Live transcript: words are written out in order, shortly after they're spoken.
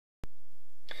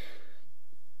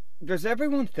Does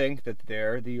everyone think that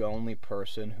they're the only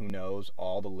person who knows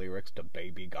all the lyrics to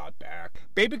Baby Got Back?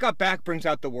 Baby Got Back brings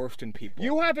out the worst in people.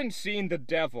 You haven't seen the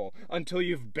devil until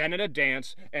you've been at a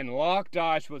dance and locked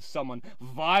eyes with someone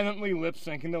violently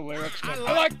lip-syncing the lyrics to I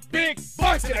like big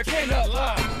butts and I cannot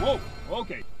lie. Whoa,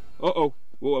 okay. Uh-oh.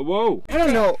 Whoa, whoa. I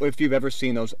don't know if you've ever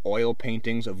seen those oil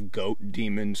paintings of goat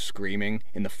demons screaming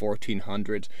in the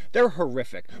 1400s. They're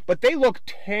horrific, but they look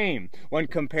tame when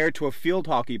compared to a field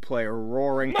hockey player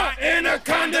roaring, "My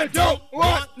anaconda don't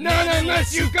want none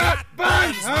unless you got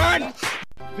buns, hon!"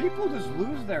 People just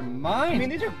lose their mind. I mean,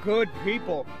 these are good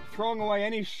people throwing away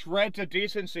any shreds of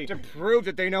decency to prove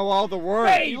that they know all the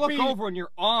words. Hey, you look over and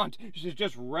your aunt, she's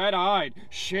just red-eyed,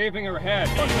 shaving her head.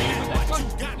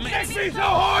 Makes me so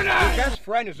horny! Your best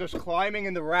friend is just climbing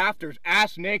in the rafters,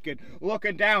 ass naked,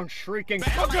 looking down, shrieking,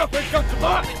 "Look up, it's got the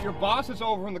butt!" Your boss is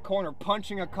over in the corner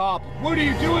punching a cop. "What are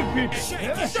you doing, people?"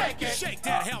 Shake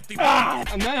that healthy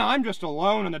And then I'm just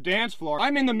alone on the dance floor.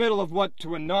 I'm in the middle of what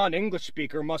to a non-English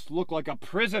speaker must look like a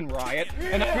prison riot,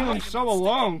 and I'm feeling so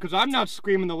alone because I'm not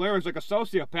screaming the lyrics like a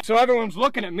sociopath. So everyone's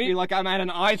looking at me like I'm at an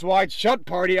Eyes Wide Shut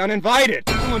party uninvited.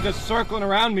 Everyone's just circling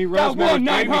around me, Rosemary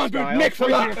Baby style,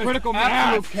 mix-a-lot, critical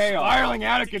mass, chaos, spiraling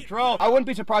out of control. I wouldn't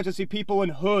be surprised to see people in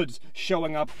hoods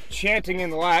showing up, chanting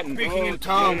in Latin, speaking in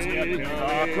tongues,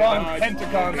 drawing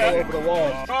pentagons all over the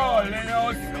walls. Oh,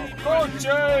 Leo,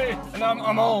 Coche! And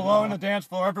I'm all alone on the dance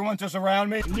floor. Everyone's just around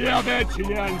me. Yeah, bitch,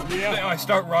 yeah. I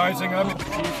start rising up.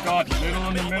 She's got little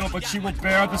in the middle, but she will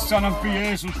bear the son of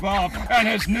Beelzebub, and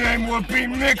his name will be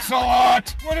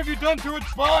Mix-a-Lot. What have you done to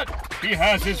its butt? He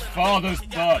has his father's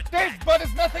butt. His butt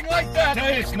is nothing like that.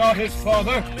 It's not his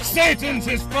father. Satan's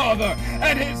his father,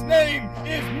 and his name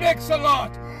is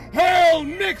Mix-a-Lot. Hail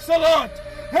Mix-a-Lot!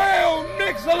 Hail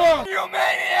Mix-a-Lot! You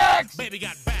maniacs! Baby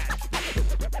got